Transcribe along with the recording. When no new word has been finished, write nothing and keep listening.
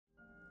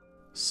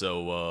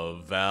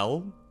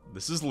Val,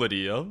 this is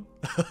Lydia.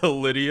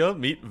 Lydia,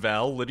 meet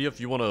Val. Lydia, if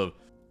you want to,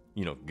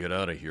 get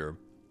out of here,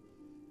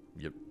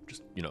 you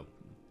just,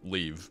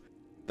 leave.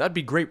 That'd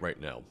be great right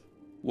now.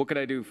 What could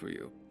I do for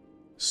you?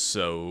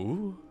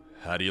 So,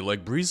 how do you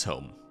like Breeze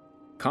Home?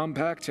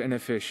 Compact and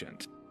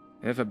efficient.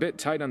 If a bit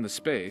tight on the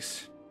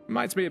space,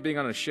 reminds me of being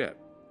on a ship.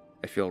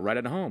 I feel right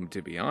at home,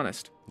 to be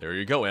honest. There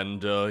you go,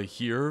 and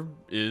here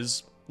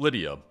is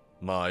Lydia,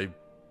 I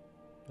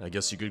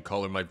guess you could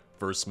call her my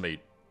first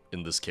mate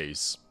in this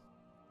case.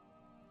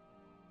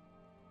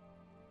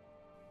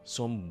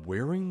 So I'm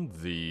wearing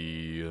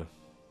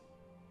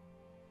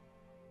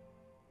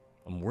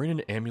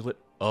an amulet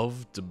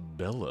of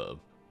Debella.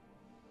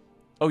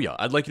 Oh yeah,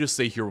 I'd like you to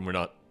stay here when we're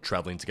not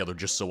traveling together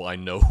just so I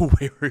know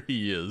where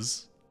he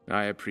is.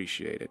 I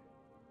appreciate it.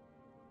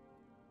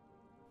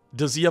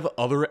 Does he have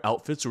other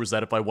outfits, or is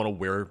that if I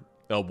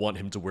want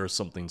him to wear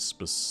something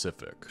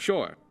specific?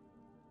 Sure.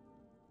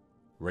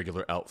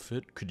 Regular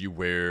outfit? Could you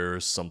wear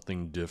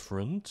something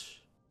different?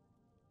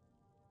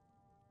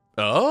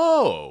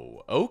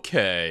 Oh,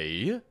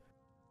 okay.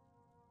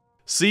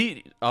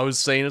 See, I was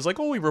saying, it's like,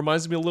 oh, he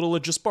reminds me a little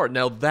of Jaspar.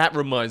 Now that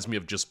reminds me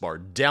of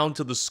Jaspar, down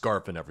to the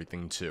scarf and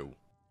everything too.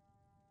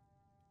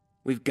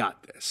 We've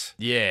got this.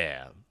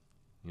 Yeah.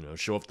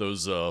 Show off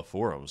those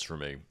forearms for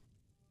me.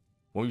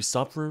 When we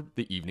stop for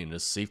the evening in a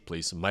safe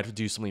place, might have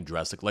to do something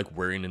drastic like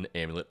wearing an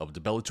amulet of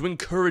Debella to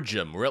encourage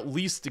him, or at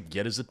least to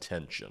get his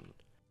attention.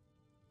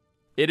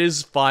 It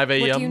is 5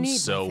 a.m., What do you need,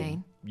 so,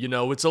 Thane?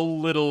 it's a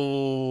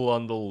little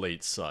on the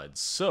late side.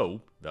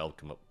 So, Val,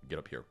 come up, get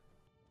up here.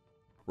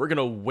 We're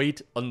gonna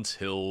wait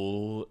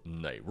until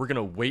night. We're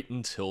gonna wait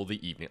until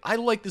the evening. I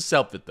like this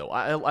outfit, though.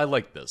 I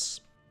like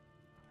this.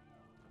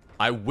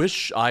 I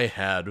wish I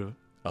had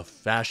a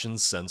fashion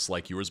sense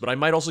like yours, but I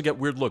might also get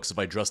weird looks if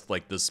I dressed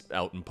like this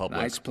out in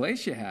public. Nice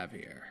place you have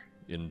here.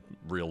 In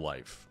real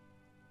life,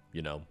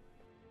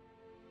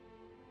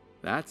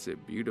 That's a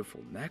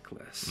beautiful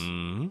necklace.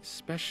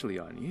 Especially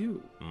on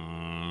you.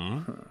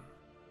 Huh.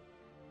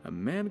 A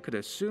man could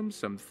assume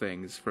some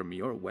things from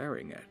your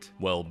wearing it.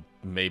 Well,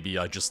 maybe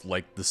I just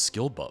like the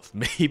skill buff.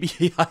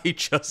 Maybe I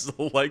just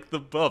like the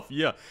buff.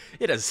 Yeah,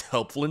 it has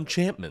helpful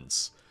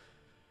enchantments.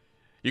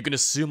 You can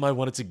assume I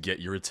wanted to get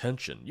your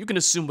attention. You can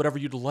assume whatever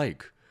you'd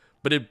like.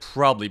 But it'd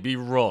probably be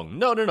wrong.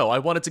 No, I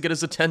wanted to get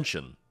his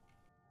attention.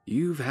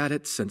 You've had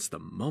it since the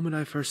moment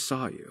I first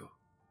saw you.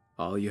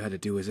 All you had to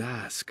do was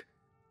ask.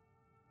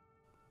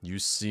 You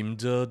seemed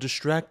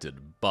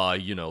distracted by,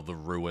 the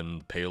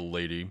ruined pale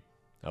lady.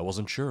 I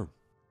wasn't sure.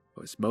 I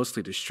was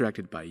mostly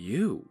distracted by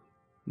you.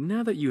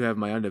 Now that you have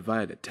my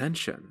undivided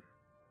attention,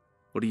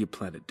 what do you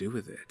plan to do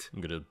with it?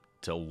 I'm gonna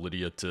tell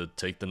Lydia to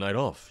take the night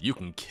off. You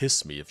can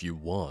kiss me if you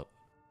want.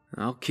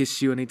 I'll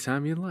kiss you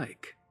anytime you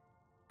like.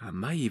 I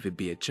might even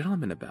be a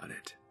gentleman about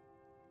it.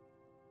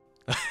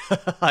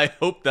 I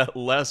hope that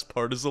last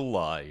part is a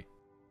lie.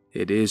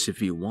 It is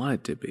if you want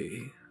it to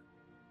be.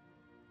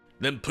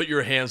 Then put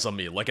your hands on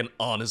me like an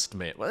honest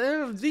man.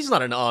 Well, he's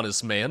not an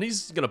honest man.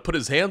 He's gonna put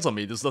his hands on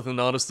me. There's nothing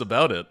honest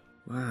about it.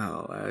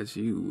 Well, as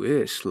you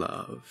wish,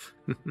 love.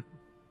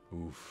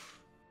 Oof.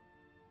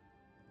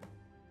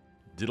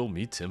 Diddle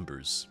me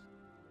timbers.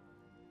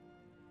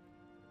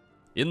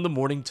 In the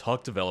morning,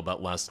 talk to Val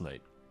about last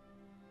night.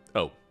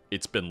 Oh,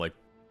 it's been like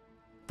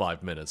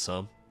 5 minutes,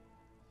 huh?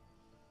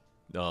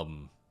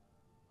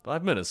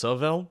 5 minutes, huh,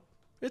 Val?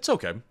 It's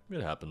okay.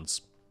 It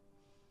happens.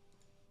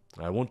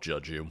 I won't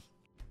judge you.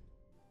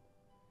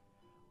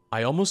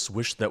 I almost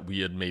wish that we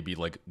had maybe,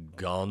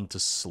 gone to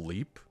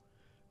sleep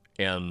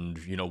and,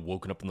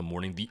 woken up in the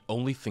morning. The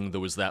only thing,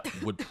 though, is that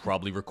would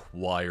probably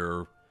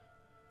require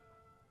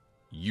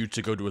you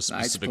to go to a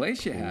specific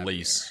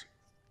place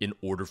in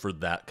order for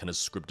that kind of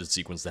scripted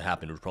sequence to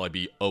happen. It would probably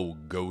be, oh,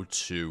 go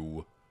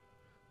to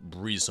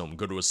Breeze Home,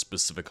 go to a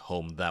specific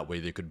home. That way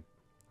they could,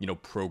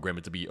 program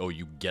it to be, oh,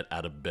 you get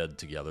out of bed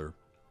together.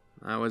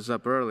 I was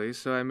up early,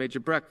 so I made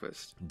you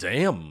breakfast.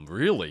 Damn,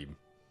 really?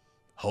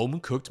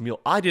 Home-cooked meal?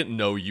 I didn't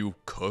know you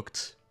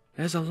cooked.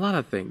 There's a lot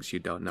of things you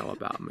don't know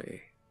about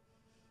me.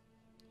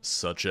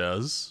 Such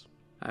as?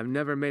 I've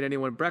never made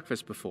anyone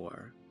breakfast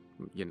before.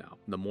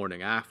 The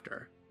morning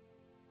after.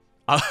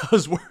 I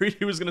was worried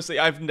he was going to say,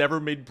 I've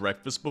never made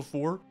breakfast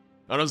before.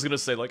 And I was going to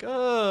say,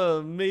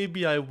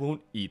 maybe I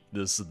won't eat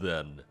this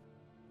then.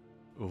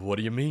 What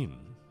do you mean?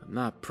 I'm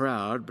not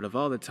proud, but of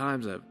all the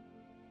times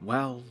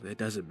well, it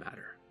doesn't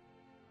matter.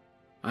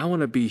 I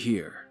want to be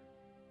here.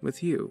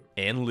 With you.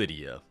 And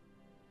Lydia.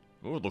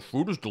 Oh, the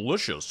food is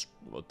delicious.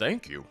 Well,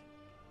 thank you.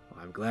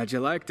 Well, I'm glad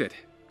you liked it.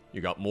 You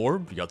got more?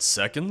 You got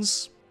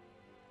seconds?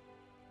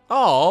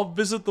 Oh, I'll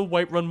visit the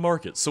Whiterun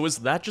Market. So is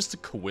that just a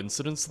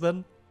coincidence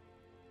then?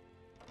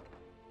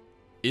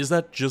 Is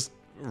that just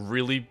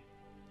really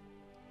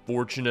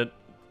fortunate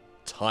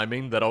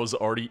timing that I was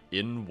already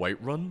in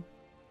Whiterun?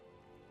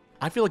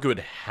 I feel like it would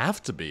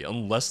have to be,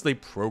 unless they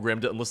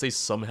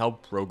somehow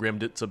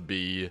programmed it to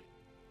be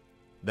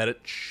that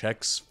it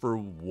checks for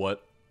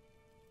what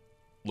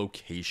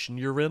location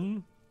you're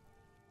in?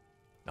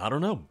 I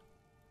don't know.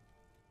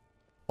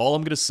 All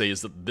I'm gonna say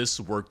is that this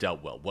worked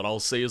out well. What I'll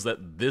say is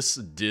that this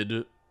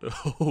did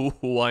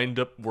wind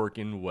up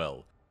working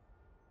well.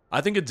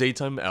 I think a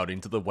daytime outing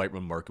to the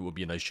Whiterun market would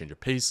be a nice change of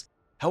pace.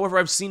 However,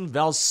 I've seen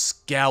Val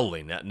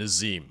scowling at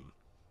Nazim.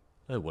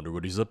 I wonder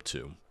what he's up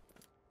to.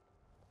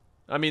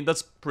 I mean,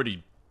 that's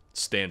pretty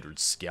standard,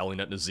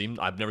 scowling at Nazim.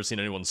 I've never seen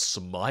anyone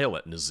smile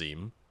at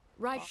Nazim.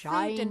 Ripe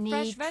fruit and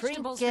fresh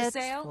vegetables for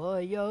sale. For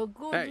your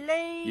good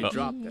Hey, you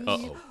dropped this.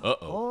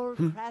 Uh-oh.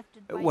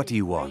 What do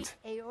you want?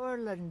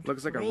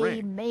 Looks like a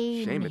ring.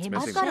 Shame it's missing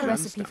I've got a some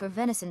recipe stuff. for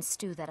venison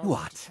stew that I want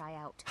What? to try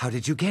out. How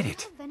did you get Do you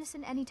it? have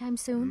venison anytime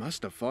soon?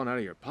 Must have fallen out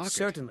of your pocket.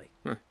 Certainly.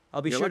 Huh.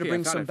 I'll be You're sure to lucky I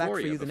bring found some it back for for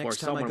you you the before next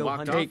time I someone go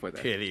walked hunting. off with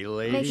it. Pity,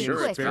 lady. Make it Sure,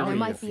 quick, it's or there value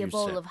might if be a you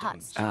bowl said of hot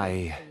things. stew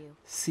I for you.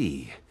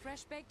 see.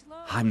 Fresh baked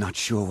loaves. I'm not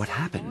sure what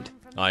happened.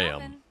 Warm from the I am.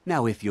 oven.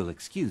 Now, if you'll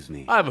excuse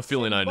me. I have a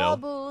feeling I know.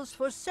 Baubles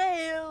for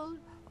sale,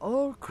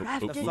 all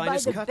crafted The by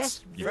finest the cuts,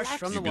 best fresh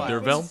from the You good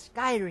there, wild. Val?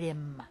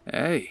 Skyrim.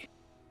 Hey,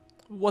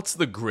 What's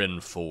the grin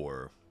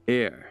for?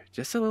 here,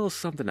 just a little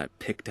something I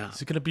picked up.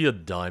 Is it gonna be a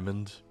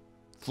diamond?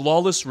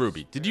 Flawless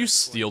ruby. Did you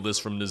steal this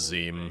from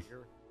Nazim?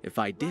 If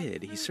I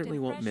did, he Fruit certainly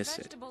and won't fresh miss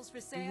it. vegetables for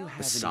Do you sale. have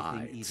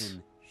Besides, anything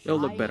even it'll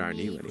look better on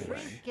you Shiny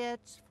anyway.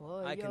 trinkets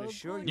for I can your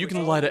assure good You can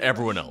it's lie to all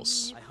everyone fresh.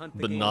 else, I hunt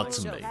but the not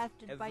game to me.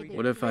 crafted by the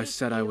What if I great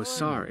said I was Aeolian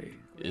sorry?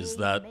 Is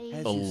that As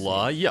a you say.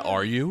 lie? Yeah,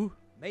 are you?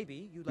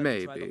 Maybe you'd like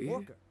to try the Maybe.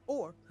 porker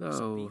or some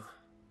Though, beef.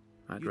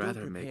 I'd You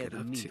rather don't make prepare it the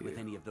up meat to with you.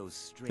 any of those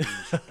strange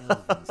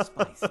elven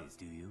spices,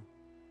 do you?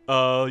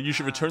 You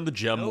should return the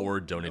gem No, or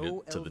donate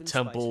no it to the elven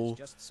temple.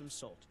 spices, just some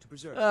salt to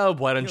preserve it.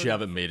 Why don't you Pure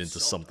have it enough made into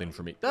salt. something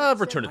for me?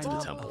 Return it to the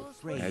temple.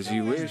 As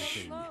you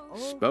wish.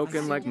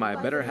 Spoken like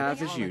my better half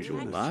as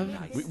usual, love.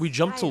 We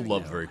jumped to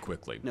love very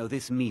quickly. No,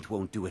 this meat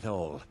won't do it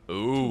all.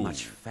 Ooh.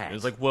 much fat.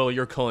 It's like, well,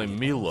 you're calling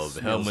me love. How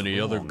Smells many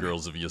other wrong.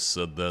 girls have you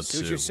said that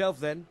Suit to? yourself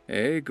then.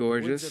 Hey, Woods are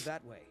gorgeous.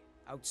 that way,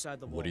 outside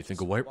the What do you walls.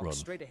 think of Whiterun? Walk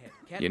straight ahead.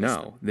 Can't You miss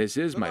know, them. this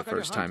is Good my luck on your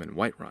first time hunt. in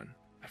Whiterun.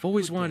 I've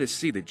always wanted to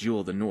see the Jewel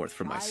of the North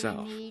for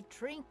myself. Shiny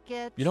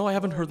trinkets You know, I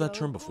haven't for heard that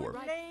your term good before.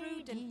 Ripe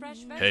fruit and fresh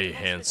lady. vegetables Hey, for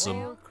handsome.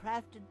 sale. All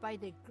crafted by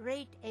the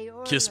great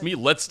Aeolian Kiss me,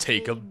 let's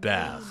take a great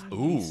bath. man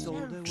Ooh.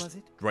 himself. Was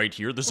it? Right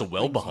here, there's a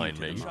well behind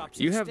me. Chops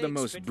You and have the steaks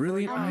most fit for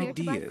brilliant your I'm here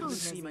to buy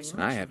ideas. food, Nazim.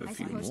 I have a I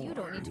few suppose you more.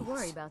 don't need to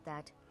worry about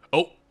that.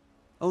 Oh,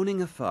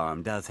 Owning a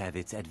farm does have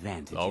its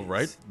advantages. all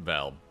right,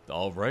 Val.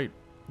 All right.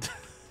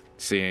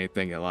 See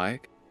anything you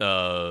like?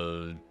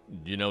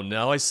 You know,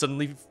 now I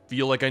suddenly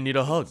feel like I need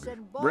a hug.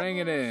 Bring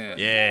it in.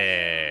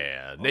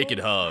 Yeah, naked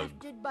hug.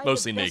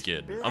 Mostly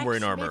naked. I'm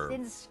wearing armor.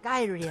 In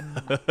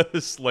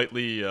Skyrim.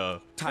 Slightly,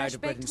 Tired Fresh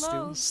of bread and baked stew?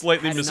 loaves.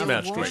 slightly Had enough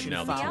mismatched of right fish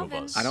now, and the two fowl? of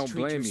us. I don't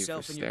Treat blame you for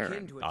yourself and your kin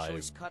staring. to a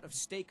choice cut of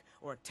steak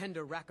or a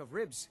tender rack of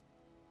ribs.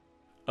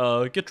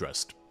 Get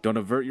dressed. Don't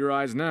avert your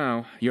eyes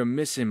now. You're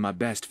missing my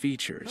best I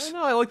features.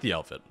 know, I like the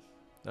outfit.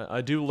 I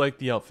do like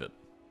the outfit.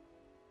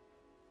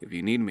 If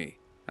you need me,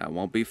 I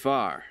won't be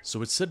far.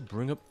 So it said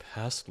bring up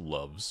past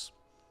loves.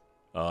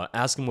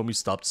 Ask him when we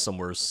stopped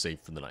somewhere safe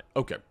for the night.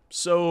 Okay,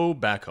 so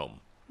back home.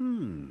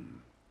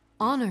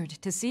 Honored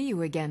to see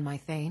you again, my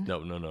Thane. No,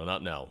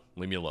 not now.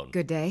 Leave me alone.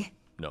 Good day.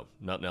 No,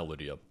 not now,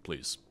 Lydia.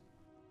 Please.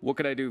 What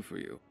could I do for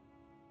you?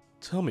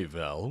 Tell me,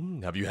 Val,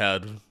 have you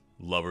had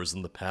lovers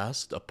in the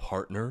past? A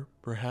partner,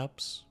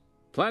 perhaps?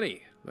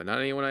 Plenty, but not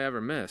anyone I ever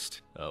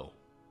missed. Oh,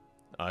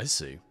 I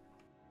see.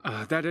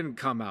 That didn't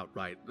come out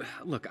right.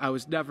 Look, I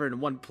was never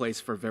in one place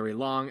for very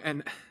long,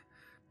 and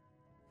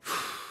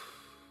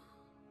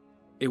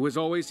it was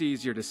always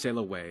easier to sail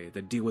away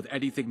than deal with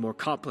anything more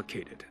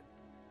complicated.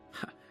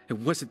 It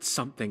wasn't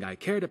something I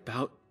cared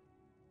about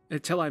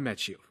until I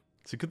met you.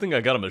 It's a good thing I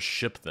got him a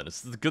ship then.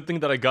 It's a good thing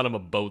that I got him a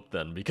boat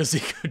then, because he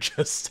could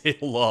just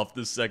sail off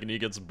the second he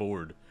gets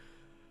bored.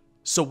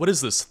 So what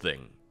is this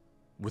thing?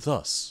 With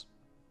us?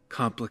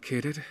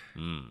 Complicated?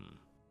 Hmm.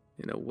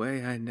 In a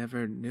way I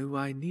never knew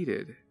I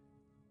needed.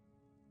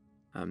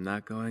 I'm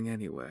not going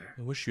anywhere.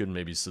 I wish you had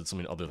maybe said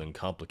something other than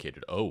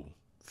complicated. Oh,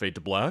 fade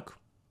to black?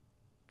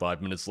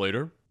 5 minutes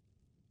later?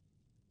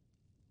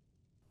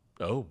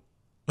 Oh.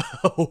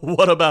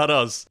 What about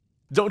us?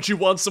 Don't you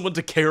want someone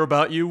to care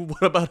about you?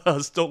 What about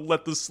us? Don't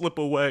let this slip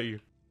away.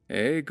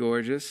 Hey,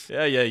 gorgeous.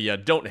 Yeah.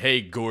 Don't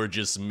hey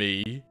gorgeous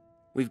me.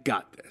 We've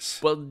got this.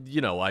 Well,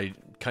 you know, I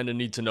kinda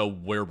need to know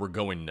where we're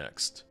going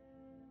next.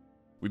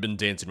 We've been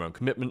dancing around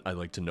commitment. I'd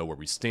like to know where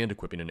we stand.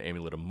 Equipping an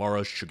amulet of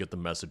Mara should get the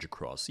message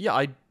across. Yeah,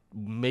 I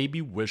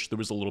maybe wish there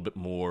was a little bit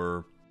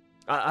more...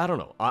 I don't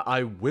know.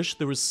 I wish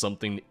there was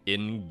something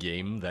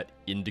in-game that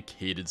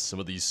indicated some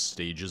of these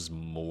stages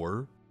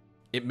more.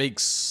 It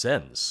makes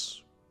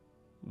sense.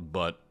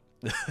 But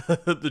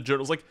the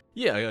journal's like,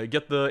 yeah, I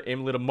get the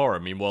amulet of Mara.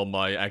 Meanwhile,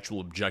 my actual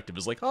objective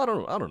is like, I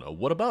don't know.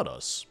 What about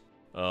us?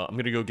 I'm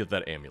gonna go get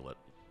that amulet.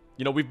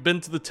 You know, we've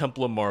been to the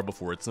Temple of Mara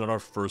before. It's not our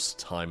first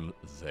time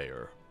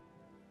there.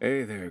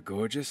 Hey there,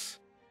 gorgeous.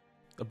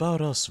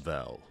 About us,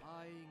 Val.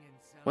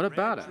 What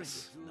about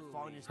us?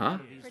 Huh?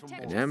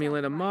 An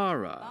amulet of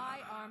Mara. Buy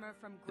armor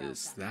from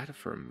Is that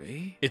for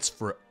me? It's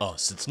for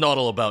us. It's not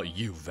all about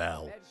you,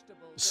 Val.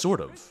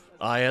 Sort of.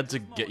 I had to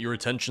get your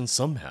attention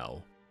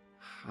somehow.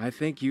 I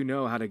think you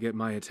know how to get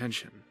my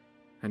attention.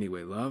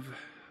 Anyway, love,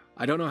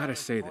 I don't know how to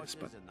say this,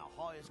 but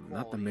I'm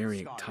not the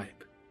marrying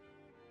type.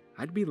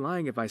 I'd be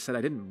lying if I said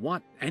I didn't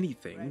want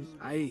anything.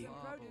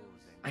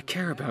 I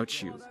care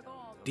about you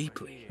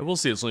deeply. I will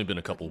say it's only been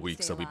a couple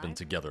weeks that we've been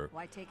together.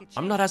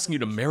 I'm not asking you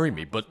to marry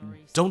me, but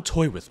don't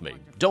toy with me.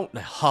 Don't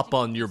hop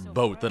on your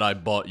boat that I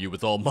bought you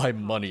with all my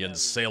money and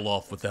sail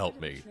off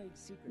without me.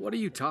 What are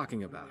you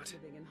talking about?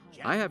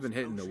 I haven't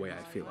hidden the way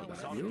I feel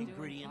about you.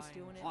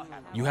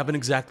 You haven't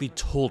exactly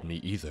told me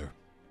either.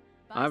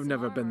 I've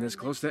never been this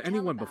close to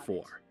anyone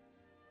before.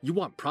 You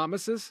want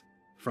promises?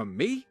 From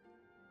me?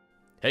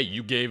 Hey,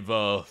 you gave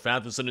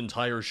Fathers an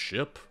entire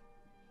ship.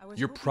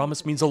 Your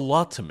promise means a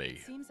lot to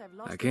me.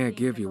 I can't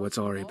give you what's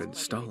already been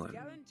stolen.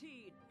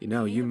 You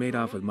know, you made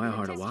off with my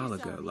heart a while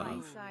ago,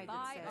 love.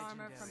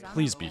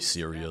 Please be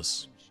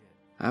serious.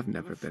 I've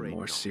never been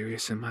more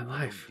serious in my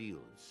life.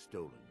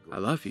 I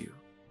love you.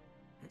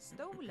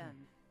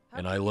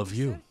 And I love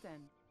you.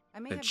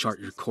 Then chart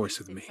your course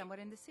with me,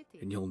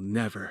 and you'll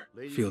never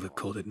feel the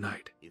cold at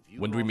night.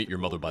 When do we meet your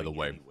mother, by the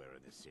way?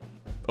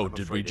 Oh,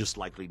 did we just...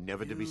 likely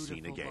never to be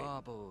seen again.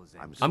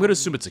 I'm gonna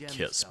assume it's a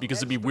kiss, because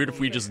it'd be weird if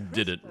we just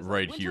did it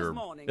right here.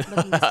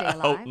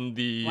 Out in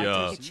the,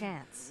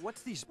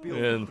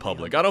 in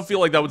public. I don't feel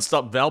like that would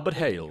stop Val, but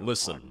hey,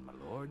 listen.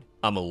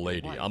 I'm a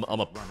lady. I'm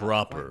a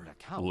proper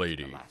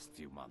lady.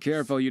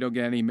 Careful you don't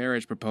get any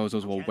marriage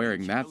proposals while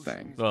wearing that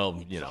thing.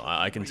 Well, you know,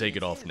 I can take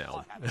it off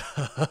now.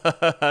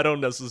 I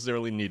don't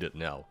necessarily need it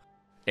now.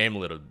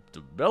 Amulet of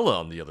Bella,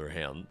 on the other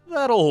hand,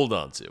 that'll hold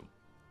on to.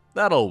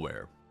 That'll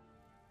wear.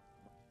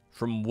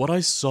 From what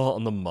I saw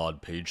on the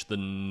mod page, the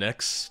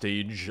next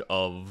stage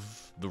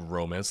of the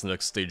romance, the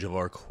next stage of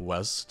our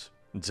quest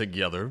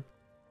together,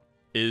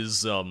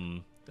 is,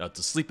 to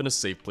sleep in a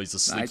safe place, to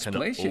sleep Nice kind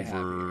of place you have here.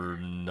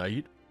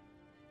 overnight,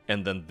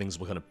 and then things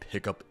will kind of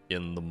pick up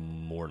in the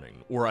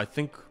morning. Or I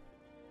think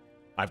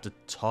I have to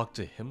talk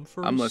to him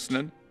first? I'm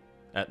listening.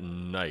 At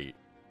night.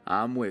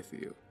 I'm with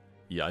you.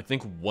 Yeah, I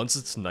think once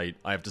it's night,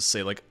 I have to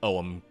say, like, oh,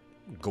 I'm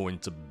going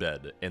to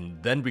bed,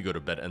 and then we go to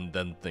bed, and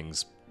then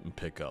things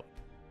pick up.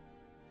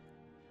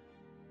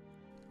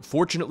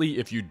 Fortunately,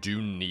 if you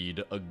do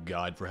need a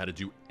guide for how to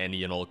do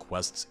any and all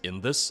quests in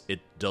this,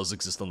 it does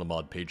exist on the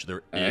mod page.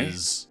 There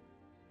is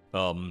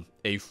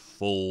a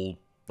full,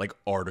 like,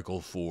 article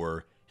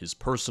for his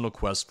personal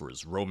quest, for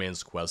his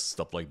romance quest,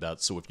 stuff like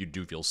that. So if you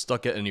do feel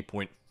stuck at any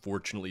point,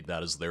 fortunately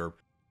that is there.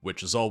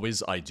 Which, as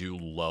always, I do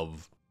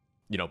love,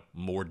 you know,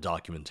 more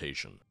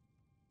documentation.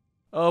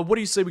 What do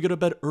you say we go to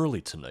bed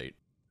early tonight?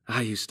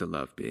 I used to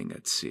love being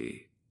at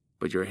sea,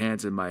 but your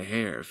hands in my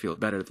hair feel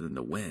better than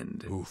the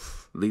wind.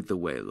 Oof. Lead the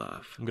way,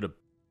 love. I'm gonna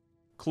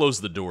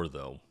close the door,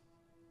 though.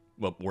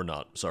 Well, we're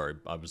not. Sorry,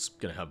 I was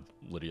gonna have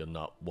Lydia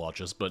not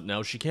watch us, but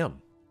now she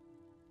can.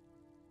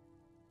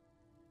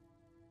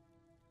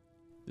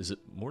 Is it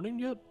morning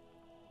yet?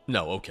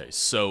 No, okay,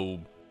 so...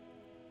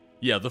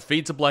 yeah, the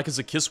Fade to Black is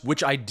a kiss,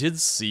 which I did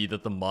see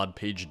that the mod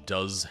page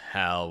does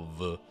have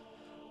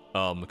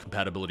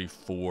compatibility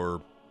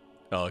for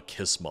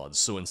kiss mods.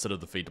 So instead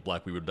of the Fade to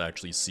Black, we would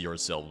actually see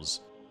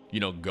ourselves, you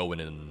know, go in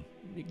and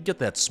get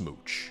that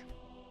smooch.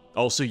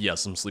 Also,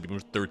 yes, I'm sleeping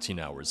for 13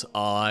 hours.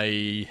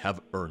 I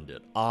have earned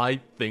it.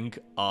 I think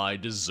I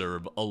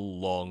deserve a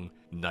long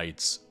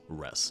night's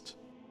rest.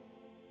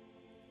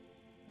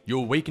 You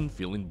awaken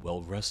feeling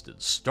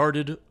well-rested.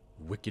 Started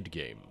Wicked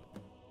Game.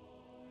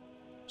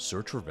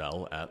 Search for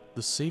Val at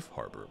the safe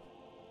harbor.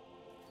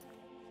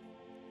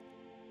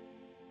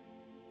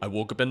 I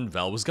woke up and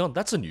Val was gone.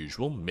 That's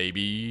unusual.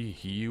 Maybe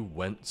he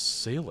went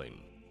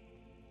sailing.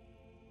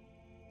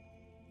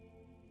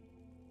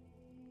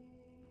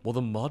 Well,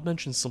 the mod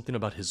mentions something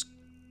about his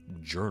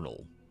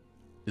journal.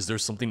 Is there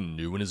something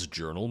new in his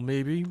journal,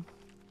 maybe?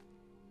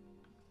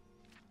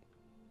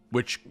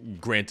 Which,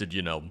 granted,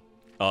 you know,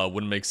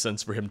 wouldn't make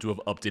sense for him to have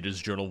updated his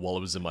journal while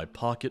it was in my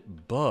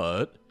pocket,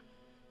 but...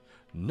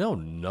 no,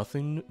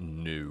 nothing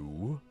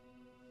new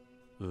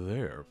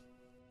there.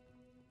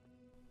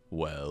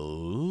 Well,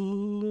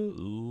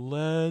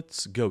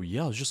 let's go.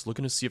 Yeah, I was just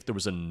looking to see if there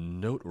was a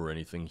note or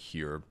anything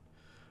here.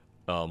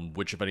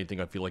 Which, if anything,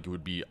 I feel like it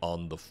would be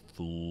on the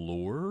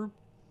floor.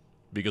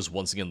 Because,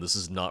 once again, this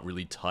is not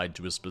really tied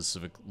to a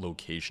specific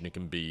location. It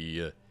can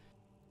be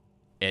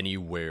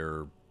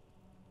anywhere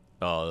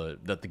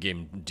that the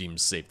game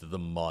deems safe, that the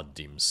mod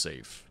deems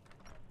safe.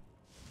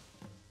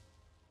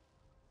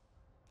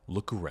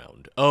 Look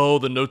around. Oh,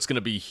 the note's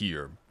gonna be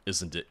here,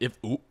 isn't it? If...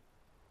 ooh.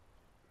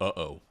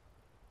 Uh-oh.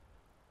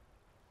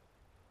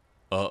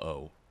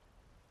 Uh-oh.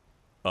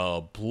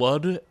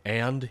 Blood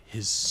and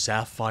his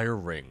sapphire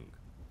ring.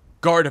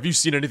 Guard, have you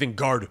seen anything?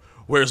 Guard,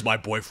 where's my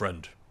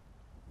boyfriend?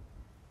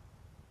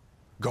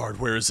 Guard,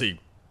 where is he?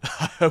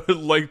 I would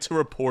like to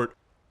report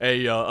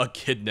a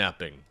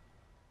kidnapping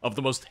of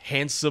the most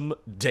handsome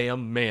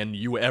damn man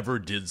you ever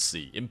did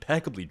see.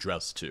 Impeccably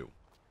dressed, too.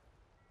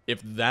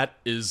 If that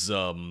is,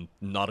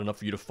 not enough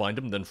for you to find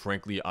him, then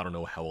frankly, I don't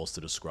know how else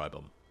to describe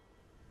him.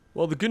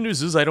 Well, the good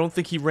news is I don't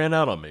think he ran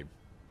out on me.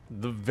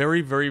 The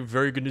very, very,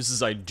 very good news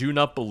is I do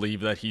not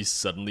believe that he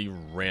suddenly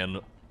ran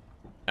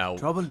out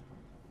Trouble?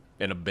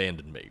 and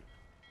abandoned me.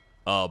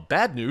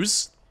 Bad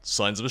news,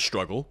 signs of a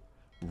struggle,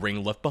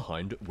 ring left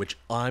behind, which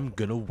I'm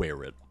gonna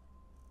wear it.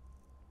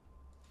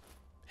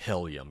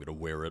 Hell yeah, I'm gonna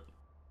wear it.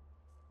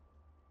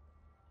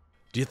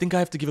 Do you think I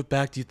have to give it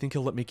back? Do you think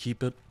he'll let me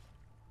keep it?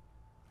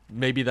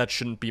 Maybe that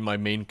shouldn't be my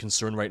main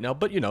concern right now,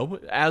 but you know,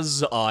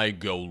 as I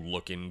go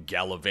looking,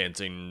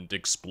 gallivanting,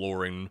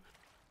 exploring,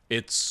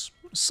 it's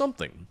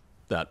something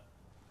that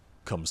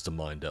comes to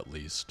mind at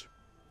least.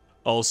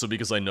 Also,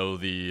 because I know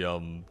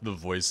the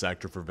voice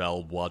actor for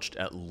Val watched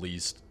at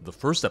least the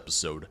first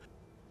episode,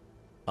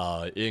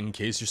 in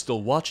case you're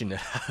still watching,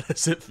 how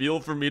does it feel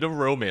for me to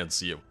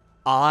romance you?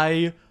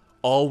 I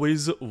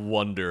always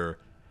wonder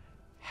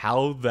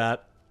how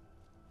that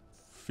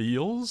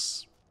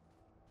feels?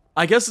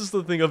 I guess it's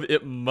the thing of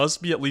it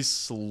must be at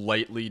least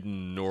slightly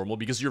normal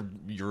because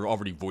you're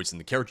already voicing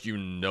the character. You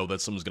know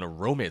that someone's gonna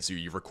romance you.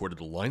 You've recorded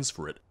the lines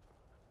for it.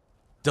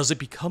 Does it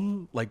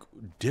become like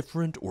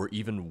different or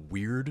even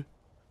weird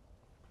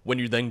when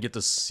you then get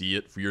to see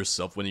it for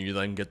yourself? When you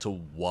then get to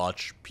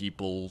watch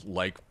people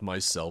like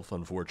myself,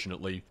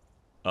 unfortunately,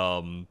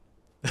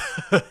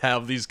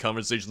 have these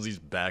conversations, these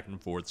back and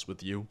forths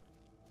with you,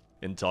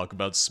 and talk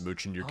about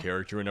smooching your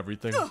character and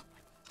everything.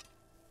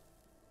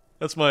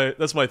 That's my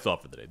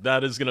thought for the day.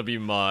 That is gonna be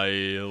my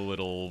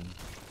little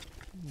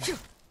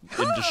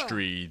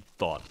industry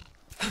thought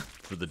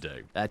for the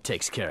day. That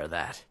takes care of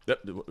that.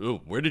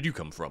 Ooh, where did you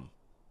come from?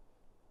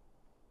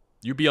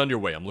 You be on your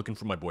way. I'm looking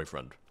for my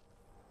boyfriend.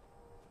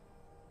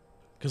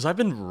 Because I've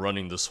been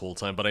running this whole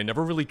time, but I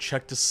never really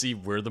checked to see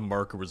where the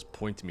marker was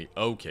pointing me.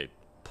 Okay,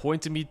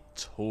 pointing me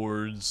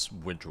towards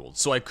Winterhold.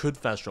 So I could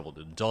fast travel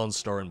to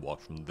Dawnstar and walk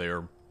from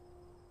there.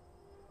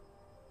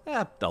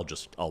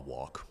 I'll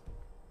walk.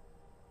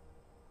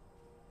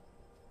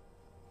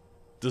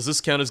 Does this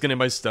count as getting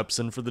my steps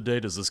in for the day?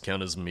 Does this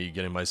count as me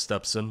getting my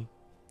steps in?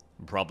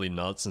 Probably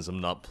not, since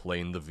I'm not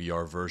playing the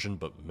VR version,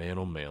 but man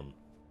oh man.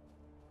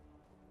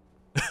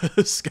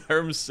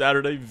 Skyrim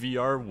Saturday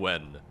VR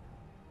when?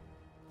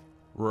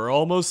 We're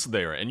almost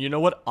there, and you know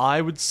what?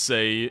 I would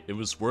say it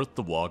was worth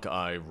the walk.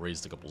 I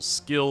raised a couple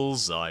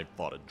skills, I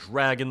fought a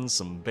dragon,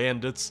 some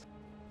bandits.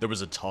 There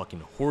was a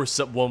talking horse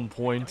at one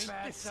point.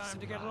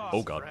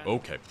 Oh god,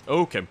 okay.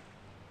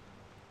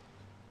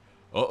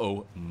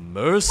 Uh-oh,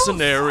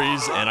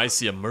 mercenaries, and I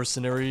see a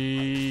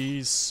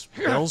mercenary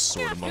spell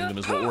sword among them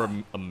as well, or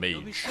a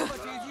mage.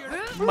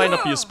 Might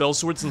not be a spell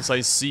sword since I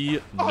see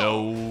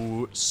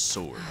no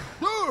sword.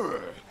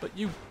 But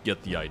you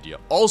get the idea.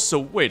 Also,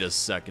 wait a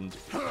second.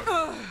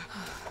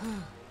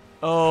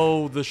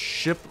 Oh, the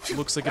ship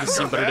looks like it has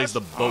seen better days.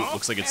 The boat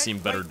looks like it's seen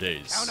better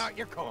days. Count out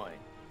your coin.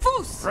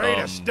 Pray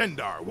to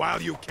Stendar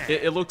while you can.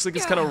 It looks like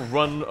it's kind of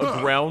run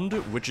aground,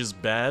 which is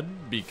bad,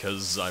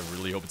 because I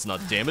really hope it's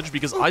not damaged,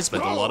 because I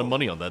spent a lot of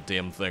money on that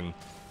damn thing.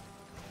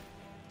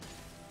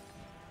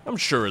 I'm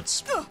sure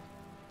it's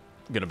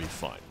gonna be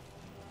fine.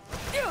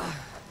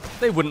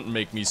 They wouldn't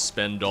make me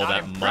spend all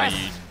that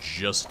money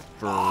just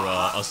for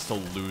us to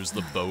lose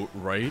the boat,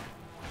 right?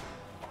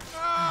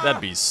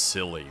 That'd be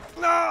silly.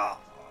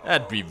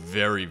 That'd be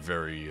very,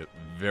 very,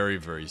 very,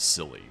 very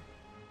silly.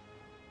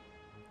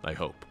 I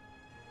hope.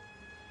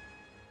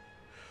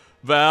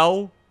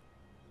 Val?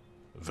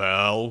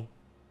 Val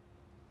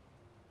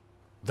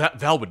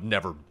would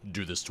never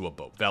do this to a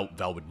boat.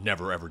 Val would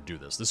never ever do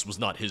this. This was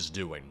not his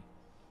doing.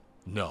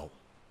 No.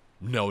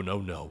 No,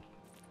 no, no.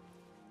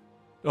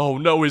 Oh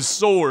no, his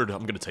sword!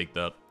 I'm gonna take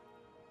that.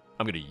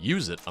 I'm gonna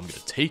use it. I'm gonna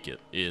take it.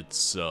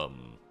 It's, the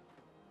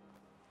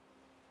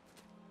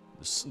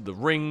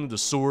ring, the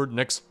sword,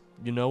 next,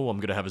 you know, I'm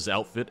gonna have his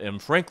outfit,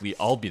 and frankly,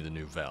 I'll be the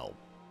new Val.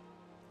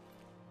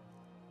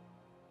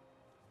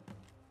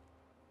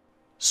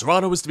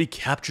 Serano is to be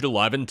captured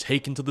alive and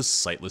taken to the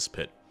sightless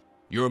pit.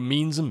 Your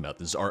means and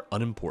methods are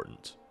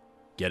unimportant.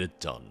 Get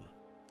it done.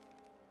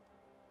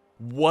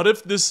 What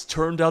if this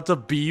turned out to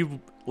be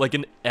like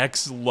an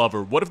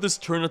ex-lover? What if this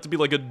turned out to be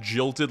like a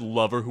jilted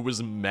lover who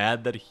was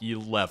mad that he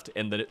left,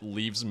 and that it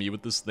leaves me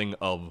with this thing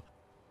of,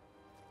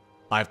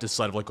 I have to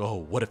decide, like, oh,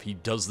 what if he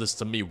does this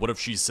to me? What if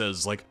she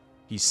says, like,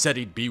 he said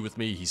he'd be with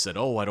me, he said,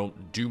 oh, I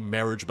don't do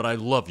marriage, but I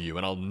love you,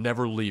 and I'll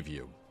never leave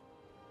you.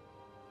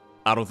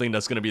 I don't think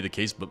that's going to be the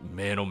case, but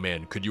man, oh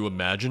man, could you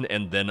imagine?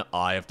 And then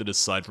I have to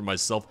decide for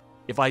myself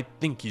if I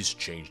think he's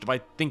changed, if I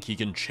think he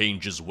can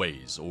change his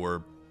ways,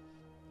 or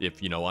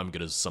if, you know, I'm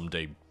going to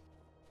someday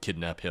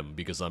kidnap him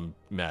because I'm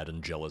mad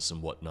and jealous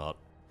and whatnot.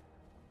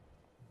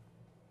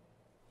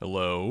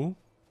 Hello?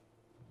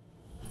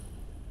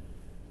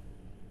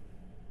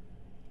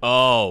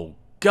 Oh,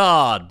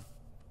 God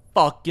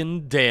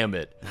fucking damn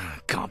it.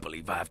 Can't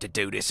believe I have to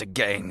do this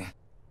again.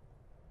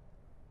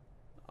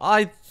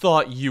 I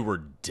thought you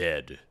were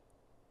dead.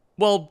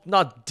 Well,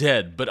 not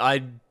dead, but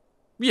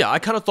yeah, I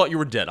kind of thought you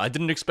were dead. I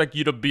didn't expect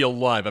you to be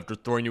alive after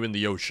throwing you in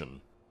the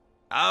ocean.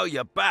 Oh,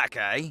 you're back,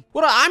 eh?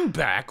 What, I'm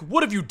back?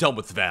 What have you done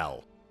with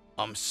Val?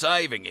 I'm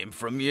saving him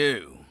from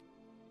you.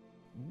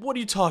 What are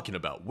you talking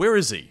about? Where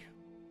is he?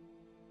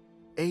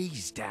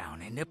 He's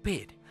down in the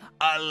pit,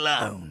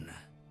 alone.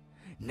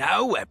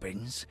 No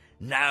weapons,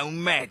 no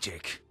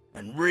magic.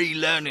 and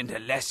relearning the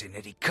lesson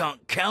that he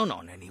can't count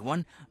on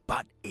anyone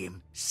but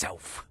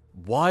himself.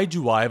 Why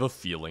do I have a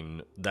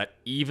feeling that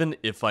even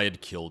if I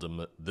had killed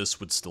him, this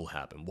would still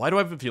happen? Why do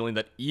I have a feeling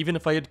that even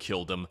if I had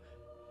killed him,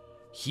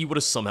 he would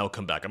have somehow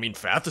come back? I mean,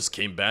 Fathus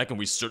came back, and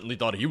we certainly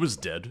thought he was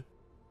dead.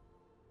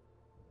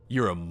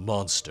 You're a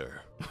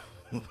monster.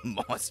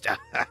 Monster?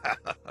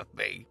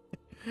 Me?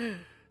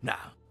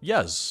 Now.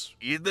 Yes.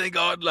 You think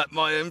I'd let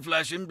my own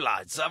flesh and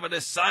blood suffer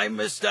the same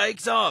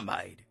mistakes I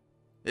made?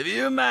 If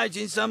you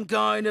imagine some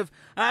kind of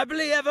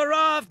happily ever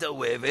after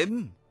with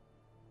him?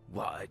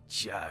 What a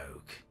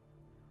joke.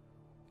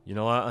 You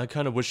know, I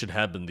kind of wish it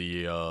had been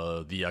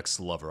the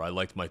ex-lover. I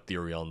liked my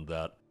theory on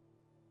that.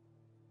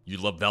 You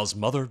love Val's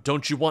mother?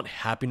 Don't you want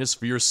happiness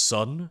for your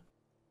son?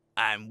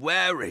 And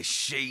where is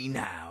she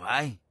now,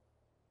 eh?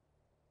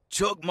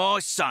 Took my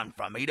son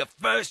from me the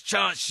first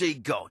chance she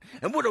got,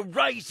 and would have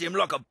raised him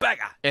like a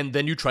beggar. And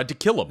then you tried to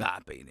kill him.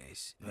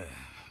 Happiness.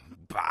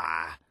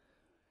 Bah.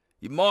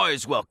 You might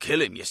as well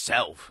kill him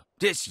yourself.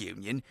 This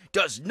union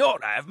does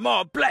not have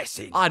my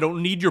blessing. I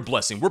don't need your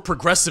blessing. We're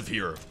progressive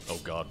here. Oh,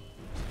 God.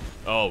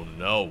 Oh,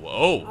 no.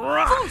 Oh.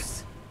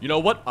 Right. You know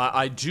what?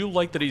 I do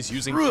like that he's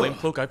using Flame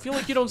Cloak. I feel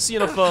like you don't see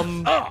enough,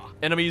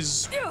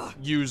 enemies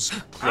use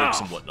cloaks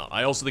and whatnot.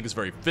 I also think it's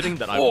very fitting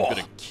that I'm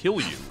gonna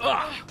kill you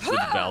with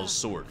Val's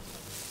sword.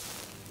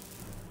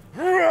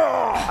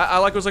 I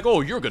like, I was like, oh,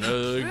 you're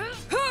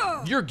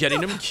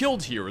getting him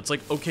killed here. It's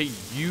like, okay,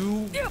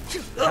 you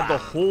had the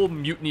whole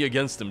mutiny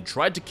against him,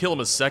 tried to kill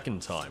him a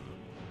second time.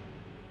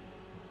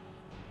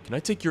 Can I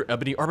take your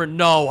ebony armor?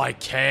 No, I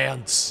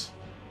can't.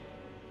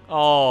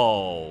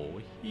 Oh,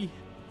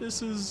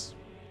 this is...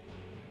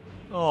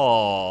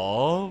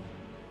 Aww.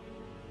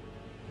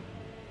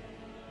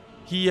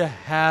 He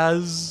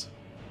has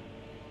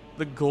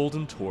the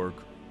golden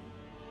torque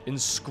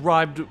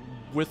inscribed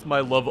with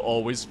my love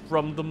always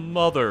from the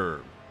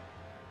mother.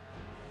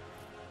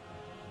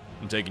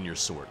 I'm taking your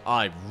sword.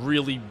 I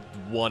really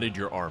wanted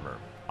your armor.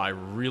 I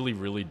really,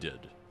 really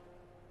did.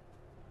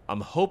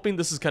 I'm hoping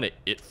this is kind of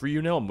it for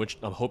you now. I'm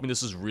hoping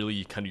this is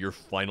really kind of your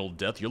final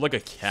death. You're like a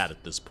cat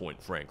at this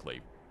point,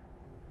 frankly.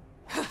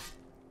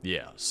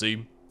 Yeah,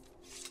 see?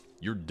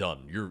 You're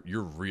done.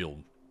 You're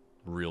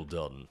real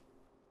done.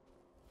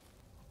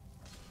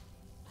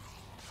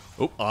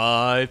 Oh,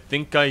 I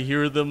think I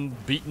hear them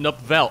beating up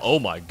Val. Oh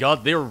my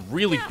God, they're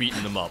really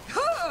beating him up.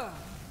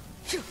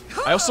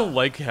 I also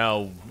like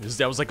how his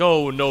dad was like,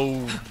 oh,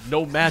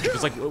 no magic.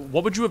 It's like,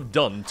 what would you have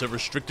done to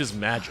restrict his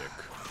magic?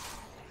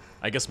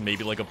 I guess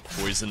maybe like a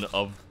poison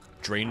of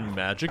drain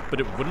magic, but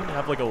it wouldn't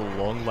have like a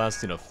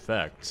long-lasting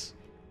effect.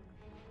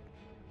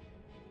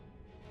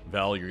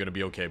 Val, you're gonna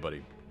be okay,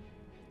 buddy.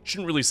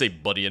 Shouldn't really say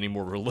buddy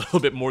anymore. We're a little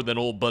bit more than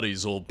old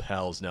buddies, old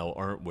pals now,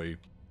 aren't we?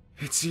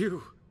 It's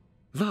you.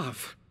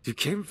 Love. You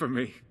came for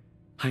me.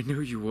 I knew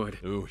you would.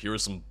 Ooh, here are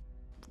some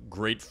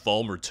great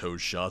Falmer toe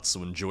shots,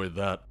 so enjoy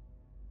that.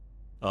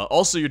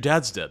 Also, your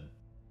dad's dead.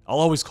 I'll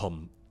always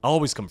come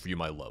for you,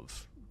 my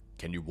love.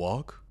 Can you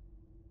walk?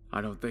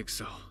 I don't think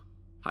so.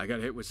 I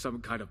got hit with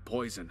some kind of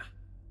poison.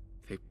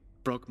 They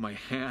broke my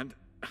hand.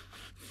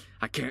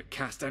 I can't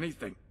cast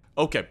anything.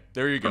 Okay,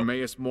 there you go.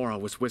 Hermaeus Mora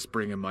was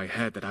whispering in my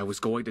head that I was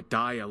going to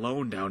die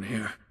alone down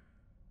here.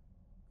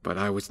 But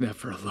I was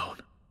never alone.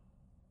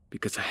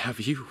 Because I have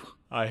you.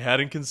 I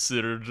hadn't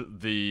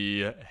considered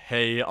the,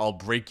 hey, I'll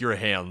break your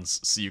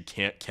hands so you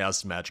can't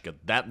cast Magicka.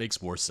 That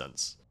makes more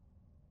sense.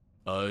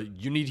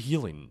 You need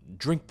healing.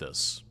 Drink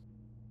this.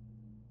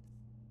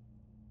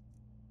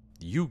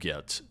 You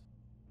get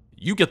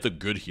the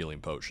good healing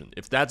potion.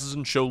 If that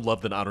doesn't show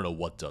love, then I don't know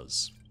what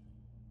does.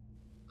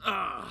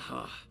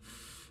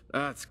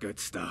 That's good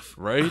stuff.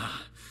 Right?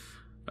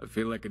 I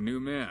feel like a new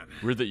man.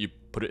 Weird that you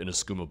put it in a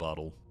skooma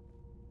bottle.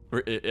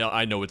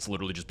 I know it's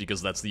literally just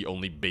because that's the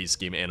only base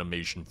game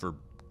animation for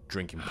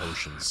drinking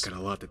potions. I've got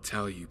a lot to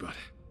tell you, but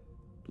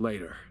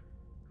later.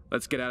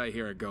 Let's get out of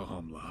here and go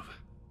home, love.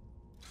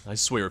 I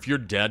swear, if your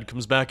dad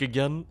comes back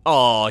again...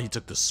 Aw, he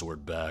took the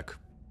sword back.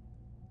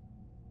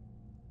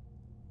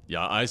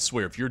 Yeah, I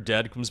swear, if your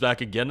dad comes back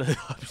again,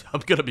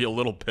 I'm gonna be a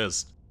little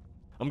pissed.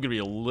 I'm gonna be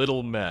a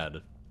little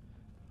mad.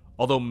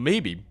 Although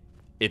maybe,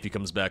 if he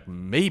comes back,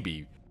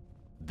 maybe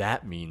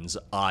that means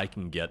I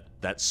can get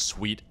that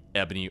sweet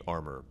ebony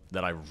armor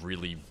that I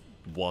really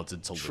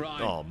wanted to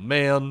loot. Oh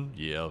man,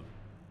 yeah.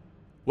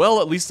 Well,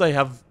 at least I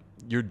have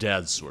your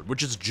dad's sword,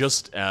 which is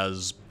just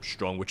as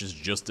strong, which is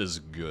just as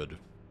good.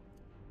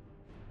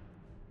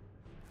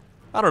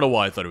 I don't know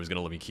why I thought he was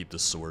gonna let me keep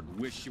this sword.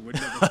 Wish you were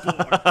never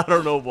born. I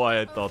don't know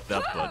why I thought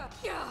that, but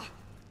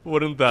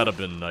wouldn't that have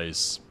been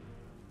nice?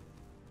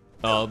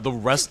 The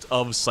rest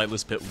of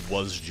Sightless Pit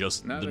was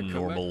just the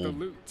normal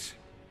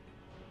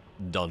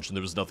dungeon.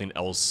 There was nothing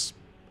else.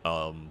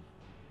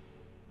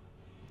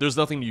 There's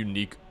nothing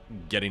unique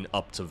getting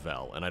up to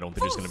Val, and I don't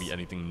think there's going to be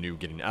anything new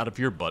getting out of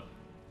here, but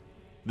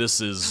this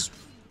is...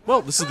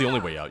 Well, this is the only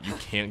way out. You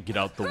can't get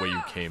out the way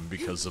you came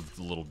because of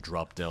the little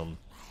drop down.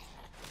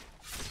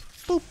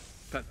 Boop.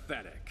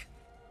 Pathetic.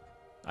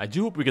 I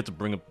do hope we get to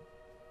bring up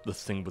the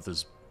thing with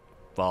his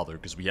father,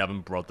 because we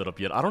haven't brought that up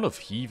yet. I don't know if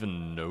he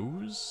even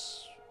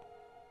knows.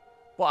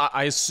 Well,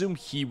 I assume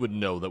he would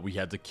know that we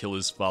had to kill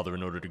his father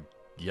in order to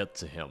get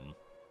to him.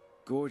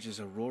 Gorgeous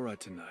aurora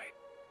tonight.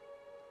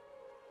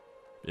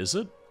 Is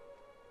it?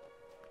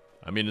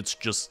 I mean, it's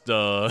just,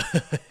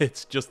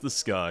 it's just the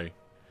sky.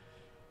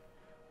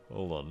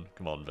 Hold on.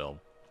 Come on, Val.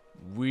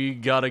 We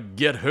gotta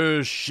get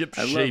her ship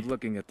shape. I love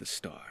looking at the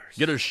stars.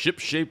 Get her ship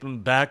shape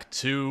and back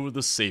to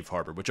the safe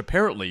harbor, which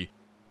apparently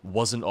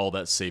wasn't all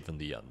that safe in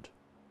the end.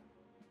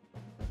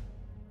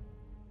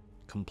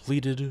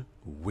 Completed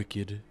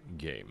wicked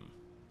game.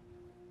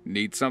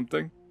 Need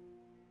something?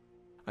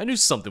 I knew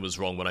something was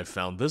wrong when I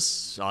found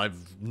this.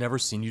 I've never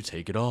seen you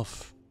take it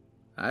off.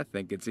 I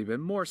think it's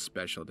even more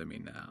special to me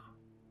now.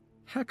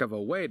 Heck of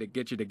a way to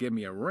get you to give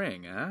me a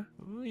ring, huh?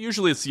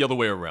 Usually it's the other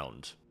way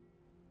around.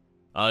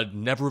 I'd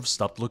never have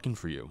stopped looking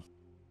for you.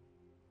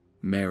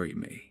 Marry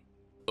me.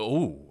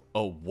 Oh,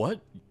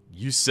 what?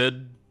 You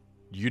said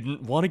you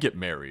didn't want to get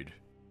married.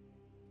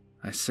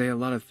 I say a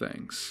lot of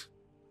things.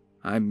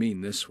 I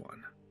mean this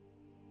one.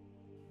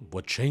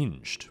 What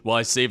changed? Well,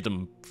 I saved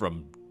him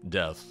from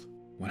death.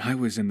 When I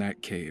was in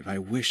that cave, I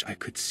wish I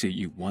could see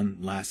you one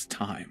last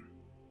time.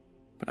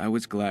 But I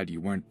was glad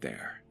you weren't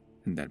there,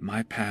 and that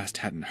my past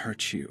hadn't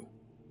hurt you.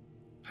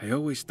 I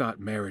always thought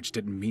marriage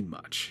didn't mean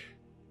much.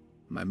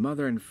 My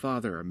mother and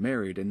father are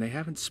married, and they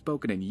haven't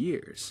spoken in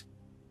years.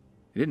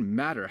 It didn't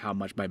matter how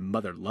much my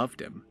mother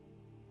loved him.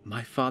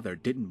 My father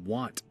didn't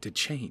want to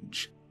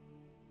change.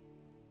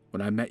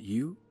 When I met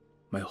you,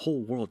 my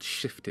whole world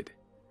shifted.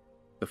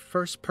 The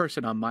first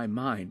person on my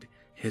mind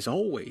is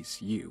always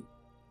you.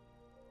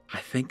 I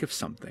think of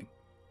something,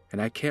 and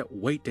I can't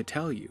wait to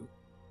tell you.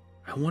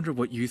 I wonder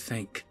what you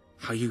think,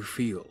 how you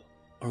feel,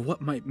 or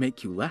what might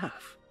make you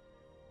laugh.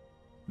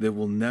 There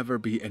will never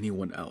be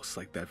anyone else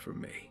like that for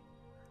me.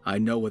 I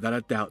know without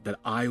a doubt that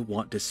I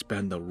want to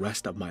spend the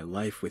rest of my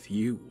life with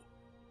you.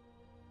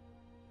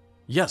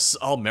 Yes,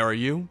 I'll marry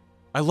you.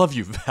 I love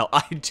you, Val.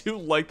 I do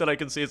like that I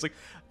can say it's like,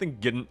 I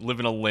think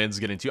living on land's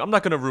getting to you. I'm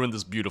not going to ruin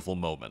this beautiful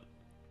moment.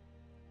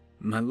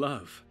 My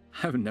love,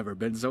 I've never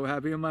been so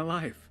happy in my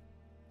life.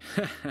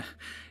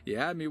 You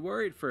had me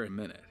worried for a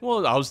minute.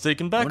 Well, I was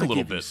taken back a little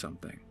give bit. You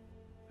something.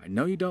 I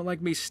know you don't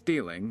like me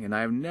stealing, and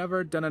I've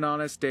never done an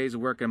honest day's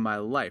work in my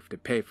life to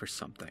pay for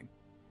something.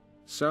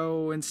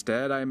 So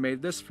instead, I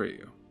made this for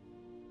you.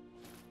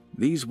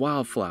 These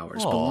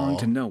wildflowers belong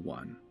to no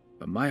one,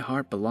 but my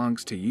heart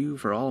belongs to you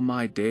for all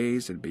my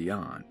days and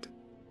beyond.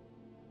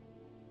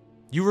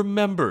 You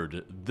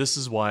remembered. This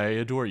is why I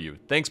adore you.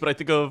 Thanks, but I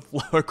think a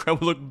flower crown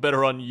would look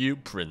better on you,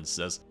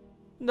 princess.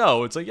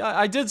 No, it's like,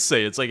 I did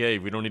say, it's like, hey,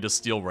 we don't need to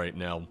steal right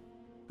now.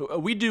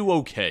 We do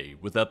okay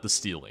without the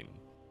stealing.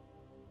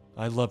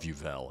 I love you,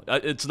 Val.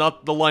 It's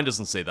not, the line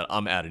doesn't say that.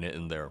 I'm adding it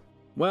in there.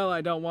 Well,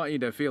 I don't want you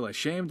to feel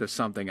ashamed of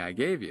something I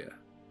gave you.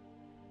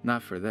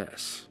 Not for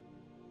this.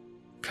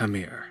 Come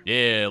here.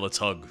 Yeah, let's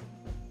hug.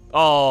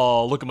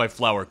 Oh, look at my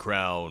flower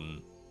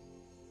crown.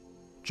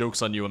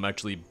 Joke's on you, I'm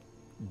actually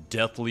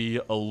deathly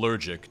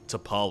allergic to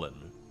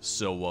pollen.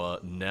 So,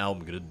 now I'm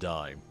gonna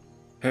die.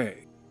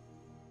 Hey.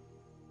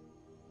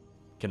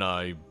 Can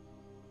I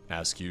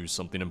ask you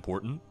something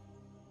important?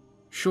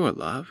 Sure,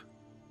 love.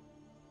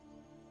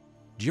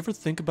 Do you ever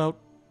think about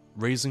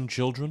raising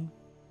children?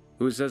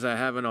 Who says I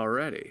haven't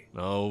already?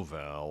 Oh,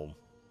 Val.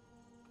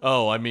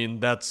 Oh, I mean,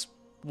 that's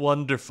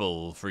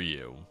wonderful for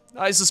you.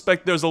 I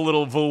suspect there's a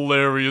little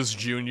Valerius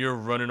Jr.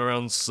 running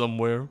around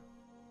somewhere.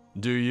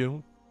 Do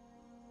you?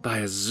 By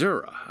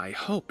Azura, I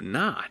hope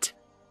not.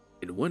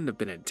 It wouldn't have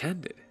been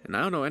intended, and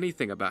I don't know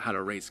anything about how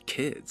to raise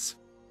kids.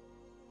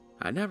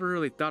 I never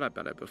really thought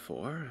about it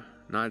before,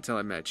 not until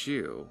I met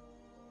you.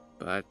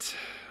 But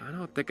I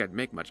don't think I'd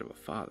make much of a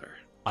father.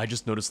 I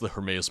just noticed the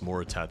Hermaeus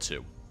Mora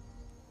tattoo.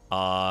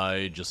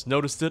 I just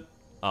noticed it.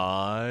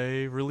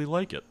 I really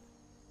like it.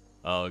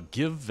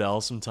 Give Val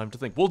some time to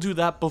think. We'll do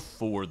that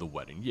before the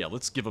wedding. Yeah,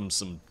 let's give him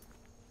some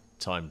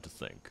time to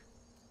think.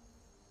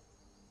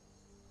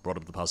 Brought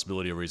up the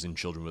possibility of raising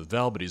children with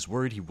Val, but he's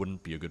worried he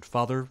wouldn't be a good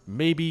father.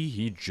 Maybe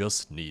he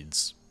just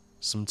needs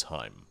some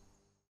time.